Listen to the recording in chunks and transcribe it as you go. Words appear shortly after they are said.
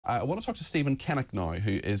I want to talk to Stephen Kinnock now,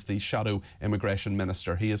 who is the Shadow Immigration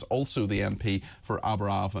Minister. He is also the MP for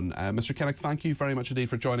Aberavon. Mr Kinnock, thank you very much indeed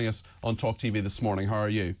for joining us on talkTV this morning. How are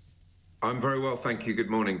you? I'm very well, thank you. Good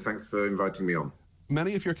morning. Thanks for inviting me on.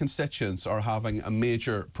 Many of your constituents are having a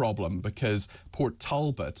major problem because Port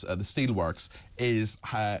Talbot, the steelworks,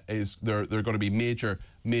 there are going to be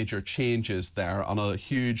major changes there and a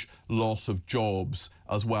huge loss of jobs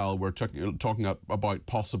as well. We're talking about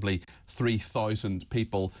possibly 3,000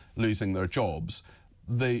 people losing their jobs.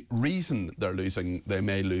 The reason they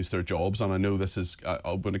may lose their jobs, and I know this is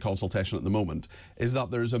open to consultation at the moment, is that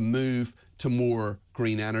there's a move to more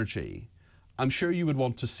green energy. I'm sure you would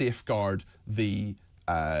want to safeguard the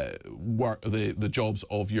jobs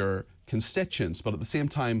of your constituents, but at the same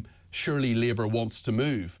time, surely Labour wants to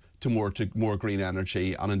move to more green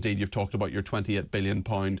energy, and indeed you've talked about your £28 billion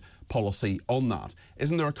policy on that.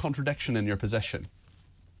 Isn't there a contradiction in your position?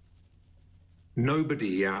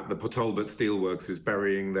 Nobody at the Port Talbot Steelworks is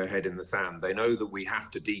burying their head in the sand. They know that we have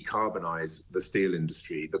to decarbonise the steel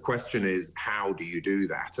industry. The question is, how do you do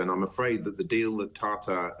that? And I'm afraid that the deal that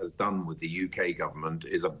Tata has done with the UK government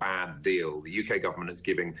is a bad deal. The UK government is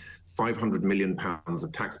giving £500 million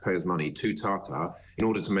of taxpayers' money to Tata in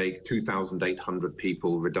order to make 2,800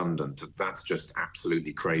 people redundant. That's just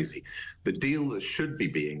absolutely crazy. The deal that should be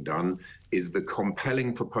being done is the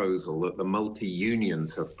compelling proposal that the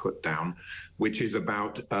multi-unions have put down, which is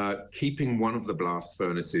about keeping one of the blast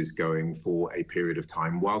furnaces going for a period of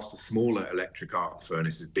time whilst a smaller electric arc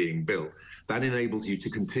furnace is being built. That enables you to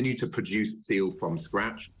continue to produce steel from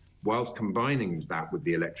scratch whilst combining that with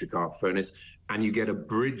the electric arc furnace, and you get a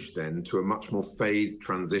bridge then to a much more phased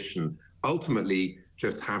transition, ultimately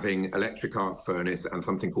just having electric arc furnace and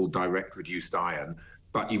something called direct reduced iron.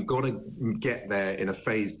 But you've got to get there in a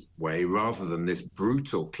phased way rather than this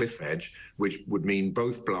brutal cliff edge, which would mean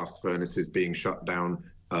both blast furnaces being shut down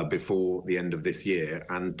before the end of this year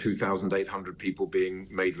and 2,800 people being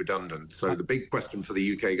made redundant. So the big question for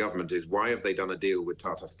the UK government is, why have they done a deal with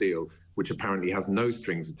Tata Steel, which apparently has no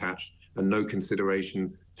strings attached and no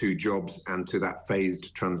consideration to jobs and to that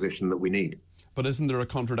phased transition that we need? But isn't there a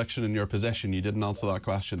contradiction in your position? You didn't answer that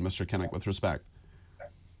question, Mr Kinnock, with respect.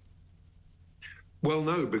 Well,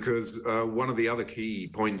 no, because one of the other key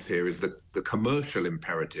points here is the commercial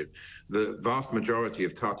imperative. The vast majority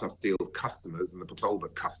of Tata Steel customers and the Port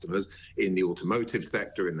Talbot customers in the automotive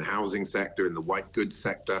sector, in the housing sector, in the white goods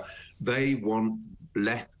sector, they want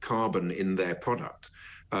less carbon in their product.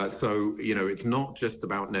 So, you know, it's not just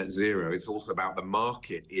about net zero, it's also about the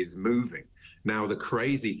market is moving. Now, the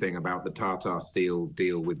crazy thing about the Tata Steel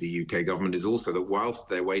deal with the UK government is also that whilst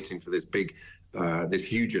they're waiting for this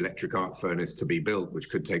huge electric arc furnace to be built, which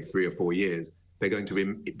could take 3 or 4 years, they're going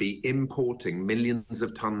to be importing millions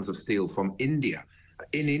of tons of steel from India.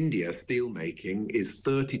 In India, steel making is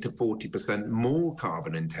 30 to 40% more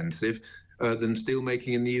carbon intensive than steel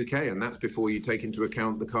making in the UK, and that's before you take into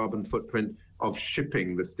account the carbon footprint of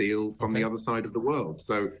shipping the steel from the other side of the world.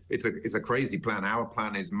 So it's a crazy plan. Our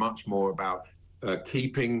plan is much more about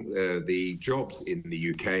keeping the jobs in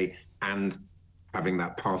the UK and having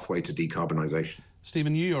that pathway to decarbonisation.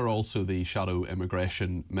 Stephen, you are also the Shadow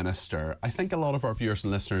Immigration Minister. I think a lot of our viewers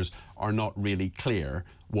and listeners are not really clear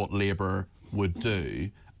what Labour would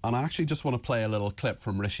do. And I actually just want to play a little clip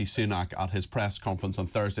from Rishi Sunak at his press conference on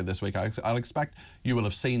Thursday this week. I'll expect you will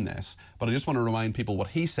have seen this, but I just want to remind people what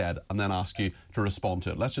he said and then ask you to respond to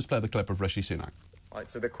it. Let's just play the clip of Rishi Sunak. Right,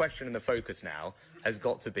 so the question and the focus now has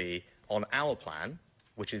got to be on our plan,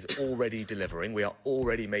 which is already delivering. We are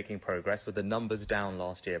already making progress with the numbers down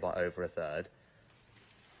last year by over a third,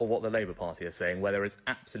 or what the Labour Party is saying, where there is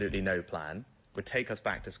absolutely no plan, would take us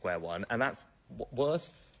back to square one. And that's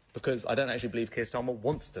worse, because I don't actually believe Keir Starmer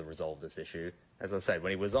wants to resolve this issue. As I said,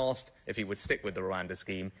 when he was asked if he would stick with the Rwanda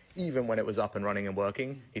scheme, even when it was up and running and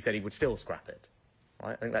working, he said he would still scrap it.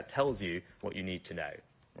 Right? I think that tells you what you need to know.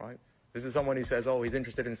 Right? This is someone who says, oh, he's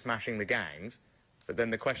interested in smashing the gangs. But then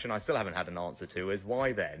the question I still haven't had an answer to is,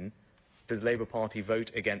 why then does Labour Party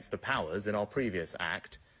vote against the powers in our previous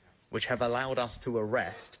act, which have allowed us to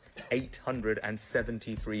arrest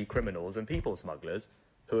 873 criminals and people smugglers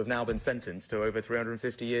who have now been sentenced to over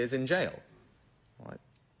 350 years in jail? Right?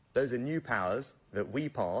 Those are new powers that we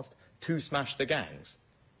passed to smash the gangs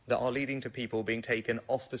that are leading to people being taken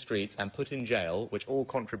off the streets and put in jail, which all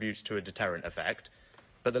contributes to a deterrent effect.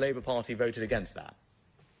 But the Labour Party voted against that.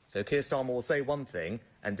 So Keir Starmer will say one thing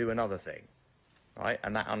and do another thing, right?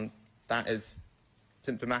 And that is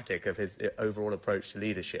symptomatic of his overall approach to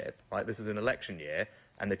leadership, right? This is an election year,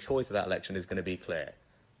 and the choice of that election is going to be clear,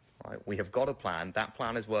 right? We have got a plan. That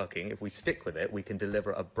plan is working. If we stick with it, we can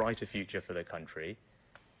deliver a brighter future for the country,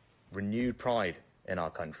 renewed pride in our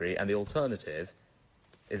country, and the alternative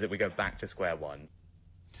is that we go back to square one.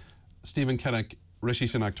 Stephen Kinnock, Rishi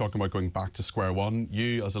Sunak talking about going back to square one.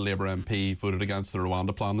 You, as a Labour MP, voted against the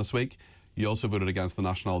Rwanda plan this week. You also voted against the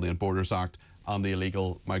Nationality and Borders Act and the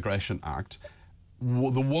Illegal Migration Act.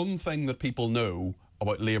 The one thing that people know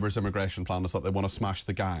about Labour's immigration plan is that they want to smash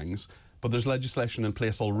the gangs, but there's legislation in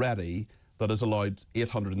place already that has allowed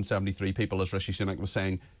 873 people, as Rishi Sunak was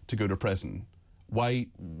saying, to go to prison. Why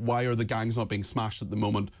are the gangs not being smashed at the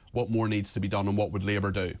moment? What more needs to be done, and what would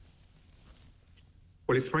Labour do?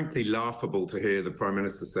 Well, it's frankly laughable to hear the Prime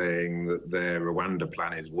Minister saying that their Rwanda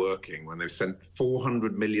plan is working when they've sent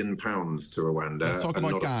 £400 million to Rwanda. Let's talk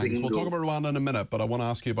about gangs. We'll talk about Rwanda in a minute, but I want to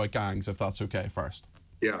ask you about gangs, if that's okay, first.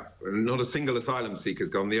 Yeah, not a single asylum seeker's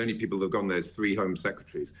gone. The only people that have gone there is 3 Home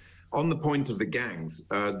Secretaries. On the point of the gangs,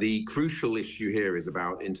 the crucial issue here is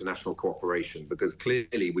about international cooperation, because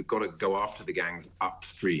clearly we've got to go after the gangs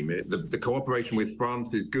upstream. The cooperation with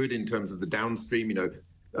France is good in terms of the downstream, you know,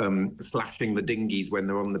 slashing the dinghies when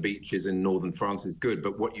they're on the beaches in northern France is good,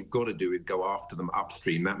 but what you've got to do is go after them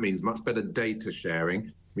upstream. That means much better data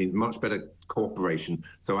sharing, means much better cooperation.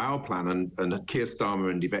 So our plan, and Keir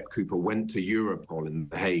Starmer and Yvette Cooper went to Europol in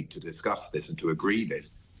The Hague to discuss this and to agree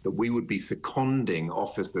this, that we would be seconding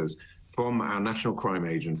officers from our National Crime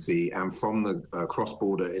Agency and from the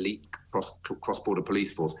cross-border elite cross-border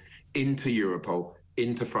police force into Europol,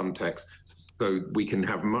 into Frontex, so we can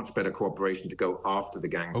have much better cooperation to go after the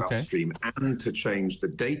gangs upstream, and to change the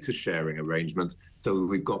data sharing arrangements so that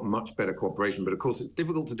we've got much better cooperation. But of course, it's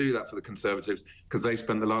difficult to do that for the Conservatives because they've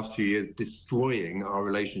spent the last few years destroying our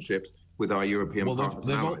relationships with our European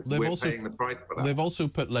partners. Paying the price for that. They've also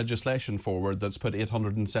put legislation forward that's put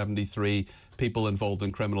 873 people involved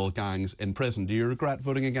in criminal gangs in prison. Do you regret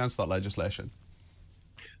voting against that legislation?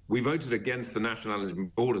 We voted against the Nationality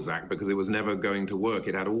and Borders Act because it was never going to work.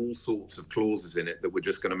 It had all sorts of clauses in it that were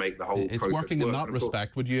just going to make the whole process work. It's working in that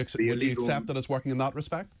respect. Would you accept that it's working in that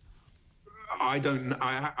respect? I don't.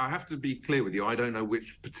 I have to be clear with you. I don't know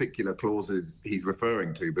which particular clauses he's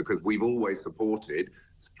referring to, because we've always supported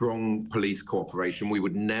strong police cooperation. We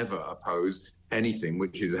would never oppose anything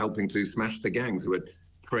which is helping to smash the gangs who are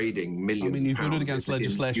trading millions. I mean, you voted against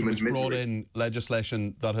legislation which brought in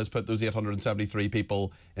legislation that has put those 873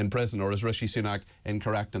 people in prison, or is Rishi Sunak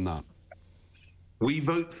incorrect in that? We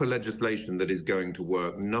vote for legislation that is going to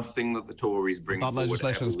work. Nothing that the Tories bring forward. That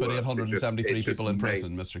legislation has put 873 people in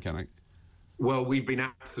prison, Mr. Kinnock. Well, we've been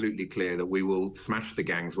absolutely clear that we will smash the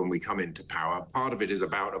gangs when we come into power. Part of it is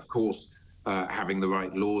about, of course, having the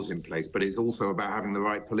right laws in place, but it's also about having the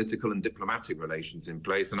right political and diplomatic relations in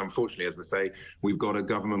place. And unfortunately, as I say, we've got a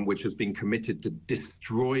government which has been committed to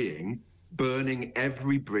destroying, burning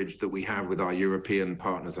every bridge that we have with our European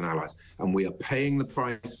partners and allies. And we are paying the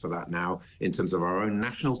price for that now in terms of our own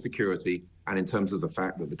national security and in terms of the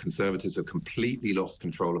fact that the Conservatives have completely lost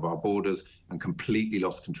control of our borders and completely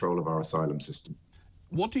lost control of our asylum system.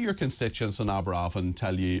 What do your constituents in Aberavon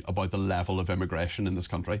tell you about the level of immigration in this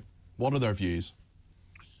country? What are their views?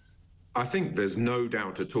 I think there's no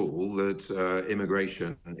doubt at all that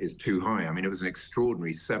immigration is too high. I mean, it was an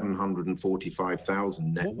extraordinary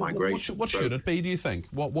 745,000 net migration. What should it be, do you think?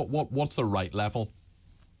 What's the right level?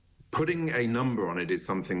 Putting a number on it is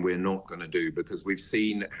something we're not going to do, because we've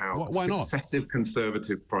seen how successive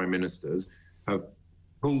Conservative prime ministers have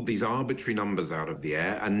pulled these arbitrary numbers out of the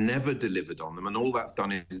air and never delivered on them. And all that's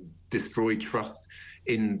done is destroy trust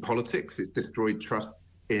in politics. It's destroyed trust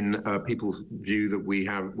in people's view that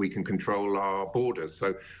we can control our borders.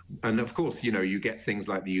 So, and of course, you know, you get things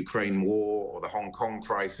like the Ukraine war or the Hong Kong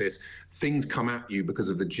crisis. Things come at you because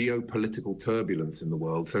of the geopolitical turbulence in the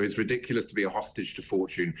world. So it's ridiculous to be a hostage to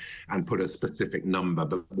fortune and put a specific number.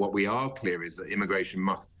 But what we are clear is that immigration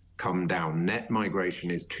must come down. Net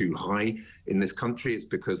migration is too high in this country. It's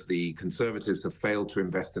because the Conservatives have failed to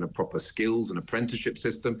invest in a proper skills and apprenticeship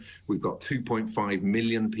system. We've got 2.5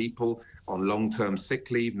 million people on long-term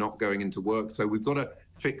sick leave, not going into work. So we've got to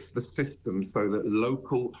fix the system so that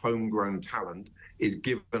local homegrown talent is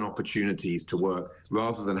given opportunities to work,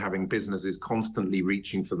 rather than having businesses constantly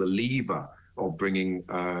reaching for the lever of bringing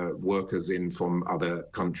workers in from other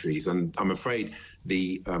countries. And I'm afraid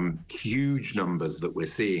the huge numbers that we're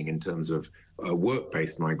seeing in terms of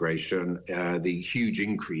work-based migration, the huge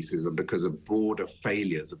increases are because of broader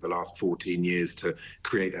failures of the last 14 years to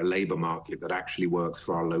create a labour market that actually works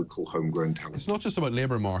for our local homegrown talent. It's not just about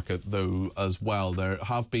labour market, though, as well. There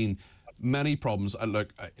have been many problems.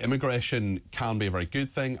 Look, immigration can be a very good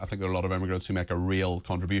thing. I think there are a lot of immigrants who make a real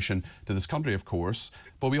contribution to this country, of course.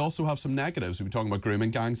 But we also have some negatives. We've been talking about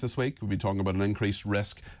grooming gangs this week. We've been talking about an increased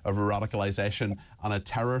risk of radicalisation and a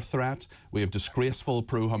terror threat. We have disgraceful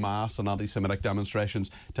pro-Hamas and anti-Semitic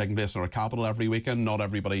demonstrations taking place in our capital every weekend. Not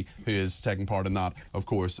everybody who is taking part in that, of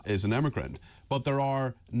course, is an immigrant. But there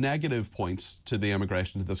are negative points to the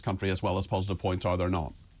immigration to this country as well as positive points, are there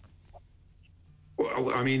not?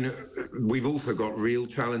 Well, I mean, we've also got real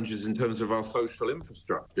challenges in terms of our social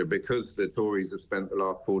infrastructure because the Tories have spent the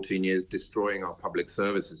last 14 years destroying our public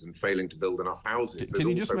services and failing to build enough houses. Can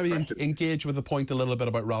you just maybe engage with the point a little bit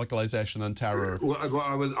about radicalisation and terror? Well,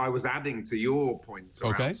 I was adding to your points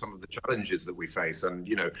around some of the challenges that we face. And,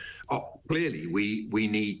 you know, clearly we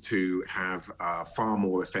need to have far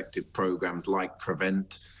more effective programs like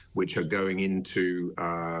Prevent, which are going into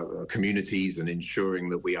communities and ensuring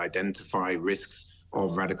that we identify risks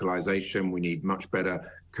of radicalization. We need much better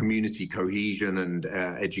community cohesion and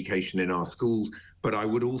education in our schools. But I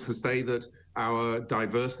would also say that our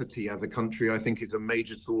diversity as a country, I think, is a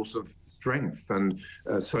major source of strength. And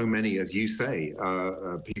so many, as you say,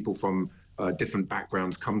 people from different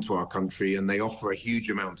backgrounds come to our country, and they offer a huge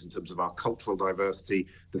amount in terms of our cultural diversity,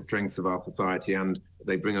 the strength of our society, and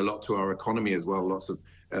they bring a lot to our economy as well. Lots of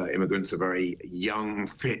immigrants are very young,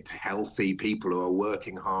 fit, healthy people who are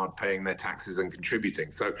working hard, paying their taxes and contributing.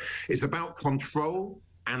 So it's about control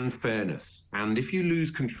and fairness. And if you lose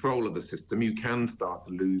control of the system, you can start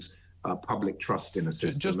to lose public trust in a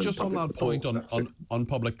system. Just on that point, on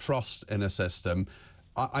public trust in a system,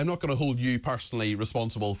 I'm not going to hold you personally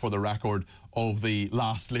responsible for the record of the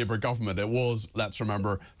last Labour government. It was, let's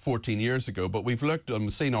remember, 14 years ago. But we've looked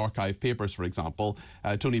and seen archive papers, for example.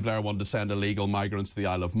 Tony Blair wanted to send illegal migrants to the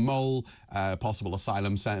Isle of Mull, possible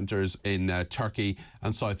asylum centres in Turkey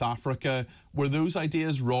and South Africa. Were those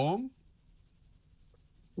ideas wrong?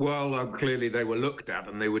 Well, clearly they were looked at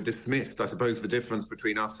and they were dismissed. I suppose the difference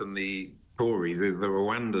between us and the Tories is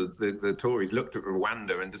the Tories looked at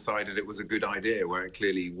Rwanda and decided it was a good idea, where it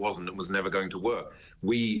clearly wasn't and was never going to work.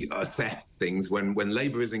 We assess things when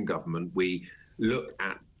Labour is in government. We look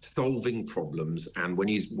at solving problems, and when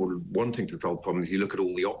you're wanting to solve problems, you look at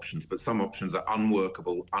all the options, but some options are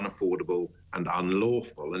unworkable, unaffordable and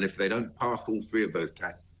unlawful. And if they don't pass all three of those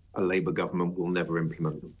tests, a Labour government will never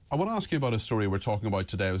implement them. I want to ask you about a story we're talking about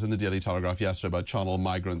today. I was in the Daily Telegraph yesterday about Channel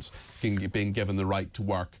migrants being given the right to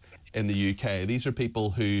work in the UK. These are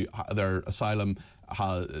people who their asylum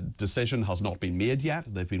decision has not been made yet.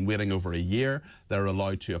 They've been waiting over a year. They're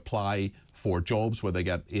allowed to apply for jobs where they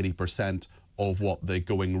get 80% of what the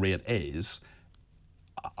going rate is.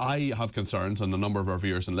 I have concerns, and a number of our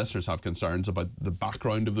viewers and listeners have concerns about the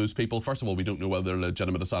background of those people. First of all, we don't know whether they're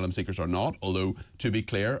legitimate asylum seekers or not, although, to be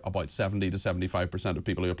clear, about 70 to 75% of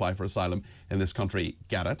people who apply for asylum in this country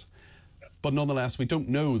get it. But nonetheless, we don't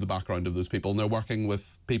know the background of those people, and they're working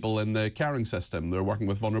with people in the caring system. They're working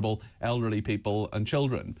with vulnerable elderly people and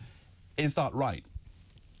children. Is that right?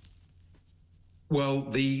 Well,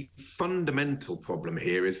 the fundamental problem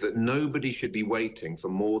here is that nobody should be waiting for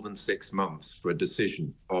more than 6 months for a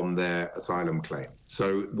decision on their asylum claim.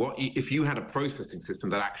 So if you had a processing system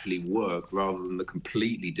that actually worked rather than the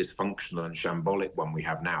completely dysfunctional and shambolic one we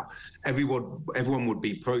have now, everyone would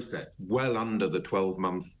be processed well under the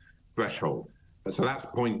 12-month threshold. So that's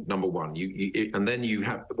point number one. And then you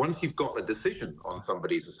have, once you've got a decision on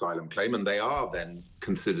somebody's asylum claim and they are then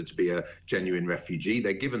considered to be a genuine refugee,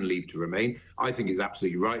 they're given leave to remain. I think it's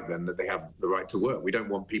absolutely right then that they have the right to work. We don't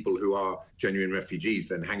want people who are genuine refugees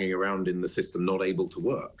then hanging around in the system not able to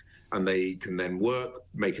work. And they can then work,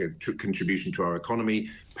 make a contribution to our economy,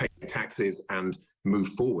 pay taxes and move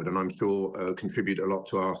forward, and I'm sure contribute a lot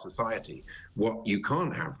to our society. What you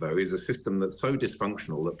can't have, though, is a system that's so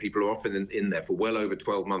dysfunctional that people are often in there for well over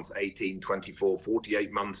 12 months, 18, 24,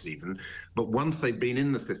 48 months even. But once they've been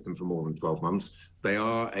in the system for more than 12 months, they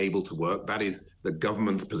are able to work. That is the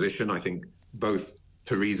government's position. I think both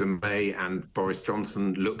Theresa May and Boris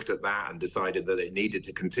Johnson looked at that and decided that it needed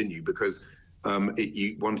to continue because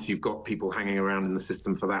once you've got people hanging around in the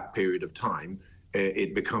system for that period of time,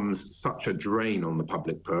 it becomes such a drain on the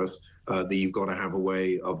public purse that you've got to have a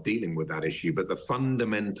way of dealing with that issue. But the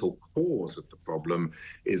fundamental cause of the problem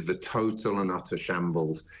is the total and utter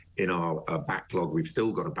shambles in our backlog. We've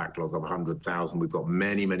still got a backlog of 100,000. We've got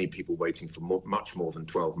many, many people waiting for much more than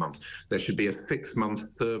 12 months. There should be a 6-month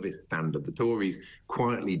service standard. The Tories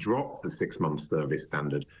quietly dropped the 6-month service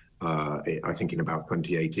standard I think in about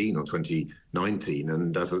 2018 or 2019.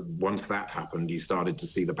 And once that happened, you started to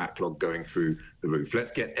see the backlog going through the roof.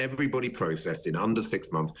 Let's get everybody processed in under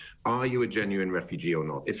 6 months. Are you a genuine refugee or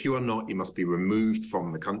not? If you are not, you must be removed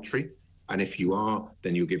from the country. And if you are,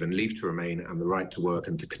 then you're given leave to remain and the right to work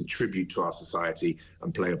and to contribute to our society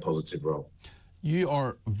and play a positive role. You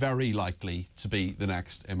are very likely to be the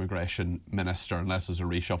next immigration minister, unless there's a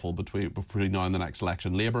reshuffle between now and the next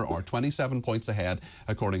election. Labour are 27 points ahead,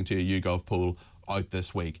 according to a YouGov poll out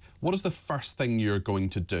this week. What is the first thing you're going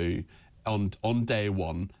to do on day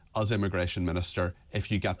one as immigration minister if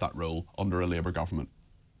you get that role under a Labour government?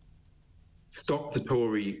 Stop the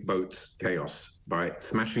Tory vote chaos by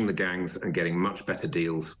smashing the gangs and getting much better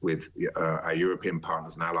deals with our European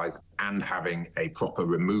partners and allies, and having a proper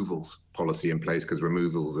removals policy in place, because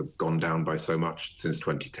removals have gone down by so much since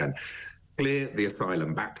 2010. Clear the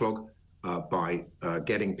asylum backlog by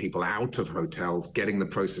getting people out of hotels, getting the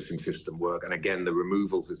processing system work, and again, the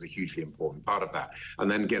removals is a hugely important part of that.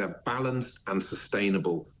 And then get a balanced and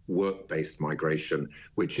sustainable work-based migration,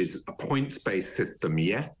 which is a points-based system,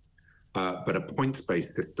 but a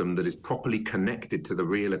points-based system that is properly connected to the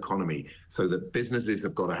real economy, so that businesses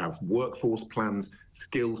have got to have workforce plans,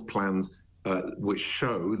 skills plans, which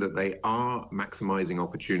show that they are maximising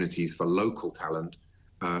opportunities for local talent,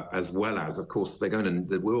 as well as, of course,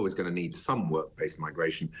 we're always going to need some work-based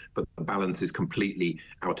migration, but the balance is completely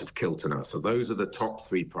out of kilter now. So those are the top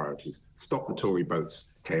three priorities. Stop the Tory votes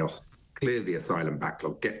chaos, clear the asylum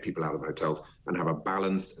backlog, get people out of hotels, and have a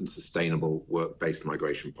balanced and sustainable work-based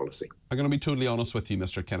migration policy. I'm going to be totally honest with you,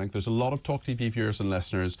 Mr. Kinnock. There's a lot of talkTV viewers and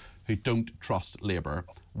listeners who don't trust Labour.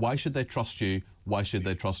 Why should they trust you? Why should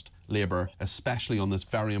they trust Labour, especially on this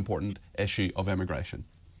very important issue of immigration?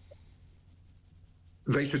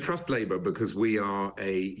 They should trust Labour because we are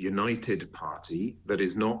a united party that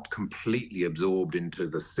is not completely absorbed into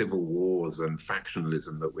the civil wars and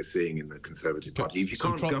factionalism that we're seeing in the Conservative Party. If you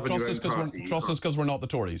can't govern your own party, trust us because we're not the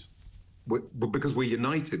Tories. Because we're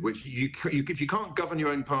united. If you can't govern your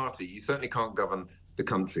own party, you certainly can't govern the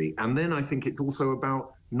country. And then I think it's also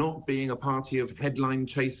about not being a party of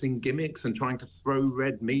headline-chasing gimmicks and trying to throw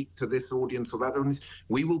red meat to this audience or that audience.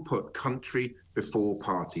 We will put country before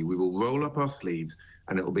party. We will roll up our sleeves,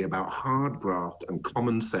 and it will be about hard graft and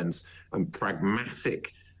common sense and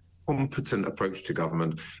pragmatic, competent approach to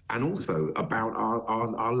government, and also about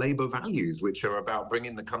our Labour values, which are about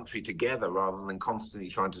bringing the country together rather than constantly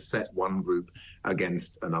trying to set one group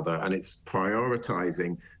against another. And it's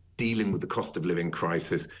prioritising dealing with the cost of living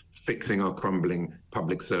crisis, fixing our crumbling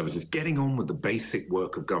public services, getting on with the basic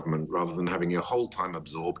work of government rather than having your whole time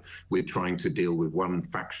absorbed with trying to deal with one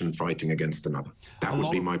faction fighting against another. That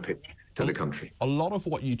would be my pitch to the country. A lot of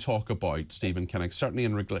what you talk about, Stephen Kinnock, certainly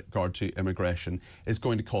in regard to immigration, is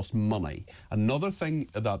going to cost money. Another thing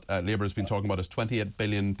that Labour has been talking about is £28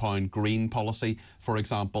 billion green policy, for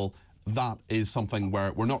example. That is something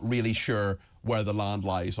where we're not really sure where the land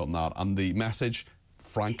lies on that, and the message,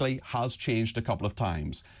 frankly, has changed a couple of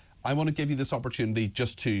times. I want to give you this opportunity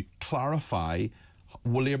just to clarify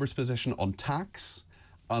Labour's position on tax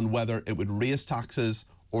and whether it would raise taxes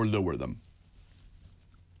or lower them.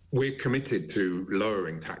 We're committed to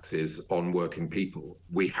lowering taxes on working people.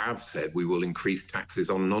 We have said we will increase taxes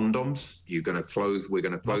on non-doms. We're going to close the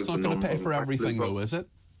non-dom. That's not going to pay for everything, though, is it?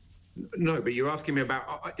 No, but you're asking me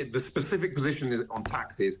about the specific position on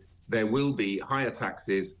taxes. There will be higher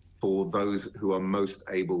taxes for those who are most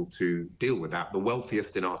able to deal with that, the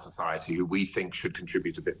wealthiest in our society, who we think should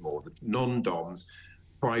contribute a bit more. The non-doms,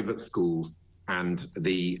 private schools, and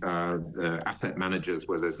the asset managers,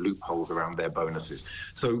 where there's loopholes around their bonuses.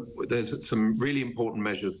 So there's some really important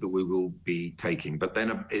measures that we will be taking. But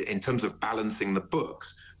then in terms of balancing the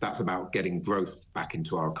books, that's about getting growth back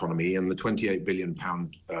into our economy. And the £28 billion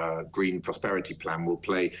Green Prosperity Plan will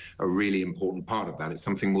play a really important part of that. It's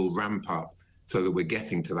something we'll ramp up so that we're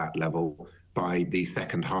getting to that level by the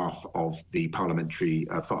second half of the parliamentary,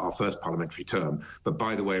 for our first parliamentary term. But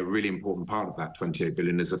by the way, a really important part of that 28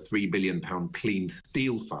 billion is a £3 billion clean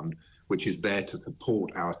steel fund, which is there to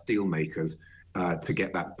support our steel makers to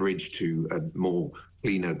get that bridge to a more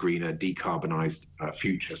cleaner, greener, decarbonised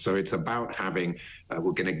future. So it's about having,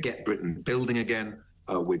 we're going to get Britain building again.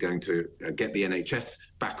 We're going to get the NHS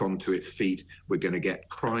back onto its feet. We're going to get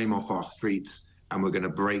crime off our streets, and we're going to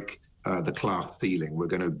break the class ceiling. We're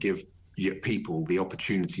going to give people the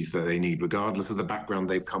opportunities that they need, regardless of the background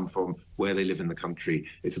they've come from, where they live in the country.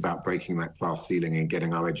 It's about breaking that class ceiling and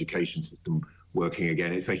getting our education system working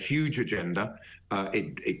again. It's a huge agenda.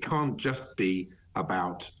 It can't just be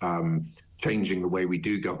about changing the way we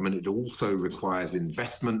do government. It also requires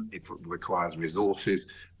investment. It requires resources,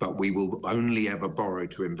 but we will only ever borrow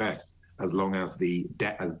to invest. as long as the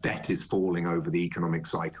debt is falling over the economic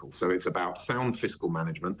cycle. So it's about sound fiscal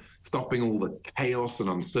management, stopping all the chaos and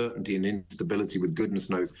uncertainty and instability with goodness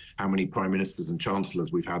knows how many prime ministers and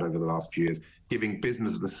chancellors we've had over the last few years, giving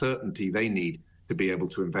business the certainty they need to be able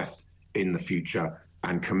to invest in the future,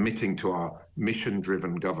 and committing to our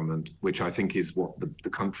mission-driven government, which I think is what the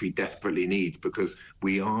country desperately needs, because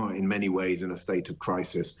we are in many ways in a state of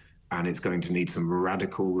crisis, and it's going to need some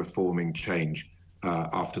radical reforming change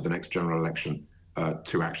after the next general election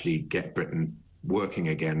to actually get Britain working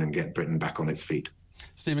again and get Britain back on its feet.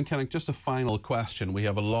 Stephen Kinnock, just a final question. We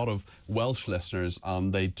have a lot of Welsh listeners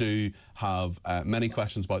and they do have many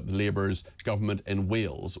questions about the Labour's government in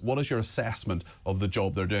Wales. What is your assessment of the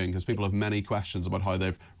job they're doing? Because people have many questions about how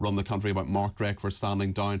they've run the country, about Mark Drakeford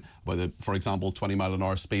standing down, about, for example,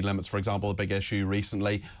 20-mile-an-hour speed limits, for example, a big issue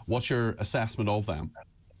recently. What's your assessment of them?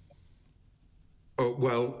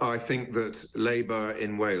 Well, I think that Labour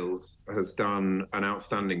in Wales has done an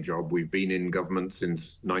outstanding job. We've been in government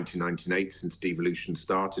since 1998, since devolution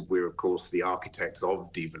started. We're, of course, the architects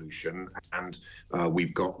of devolution, and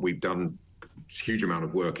we've done a huge amount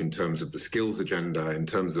of work in terms of the skills agenda, in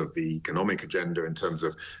terms of the economic agenda, in terms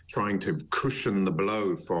of trying to cushion the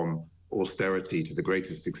blow from austerity to the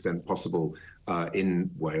greatest extent possible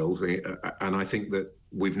in Wales. And I think that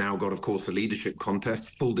we've now got, of course, a leadership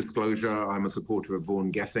contest. Full disclosure, I'm a supporter of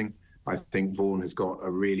Vaughan Gething. I think Vaughan has got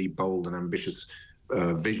a really bold and ambitious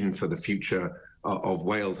vision for the future of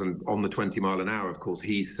Wales. And on the 20-mile-an-hour, of course,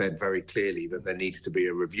 he said very clearly that there needs to be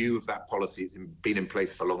a review of that policy. It's been in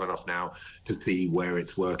place for long enough now to see where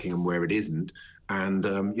it's working and where it isn't. And,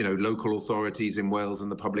 you know, local authorities in Wales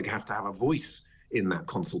and the public have to have a voice in that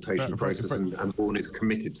consultation process, and Vaughan is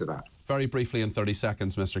committed to that. Very briefly, in 30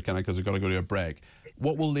 seconds, Mr Kinnock, because we've got to go to a break.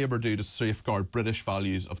 What will Labour do to safeguard British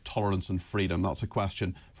values of tolerance and freedom? That's a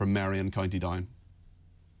question from Mary in County Down.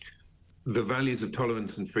 The values of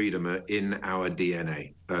tolerance and freedom are in our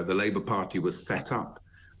DNA. The Labour Party was set up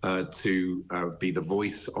to be the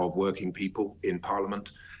voice of working people in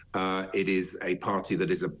Parliament. It is a party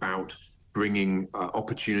that is about bringing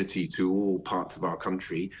opportunity to all parts of our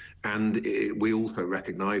country. And we also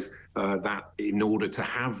recognise that in order to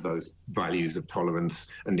have those values of tolerance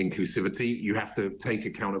and inclusivity, you have to take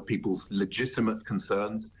account of people's legitimate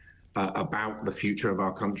concerns about the future of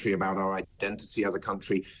our country, about our identity as a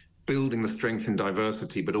country, building the strength in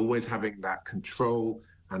diversity, but always having that control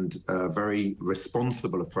and very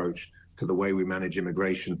responsible approach to the way we manage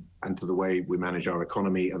immigration and to the way we manage our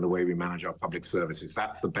economy and the way we manage our public services.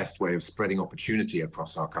 That's the best way of spreading opportunity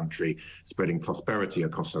across our country, spreading prosperity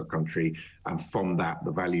across our country, and from that,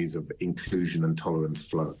 the values of inclusion and tolerance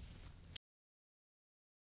flow.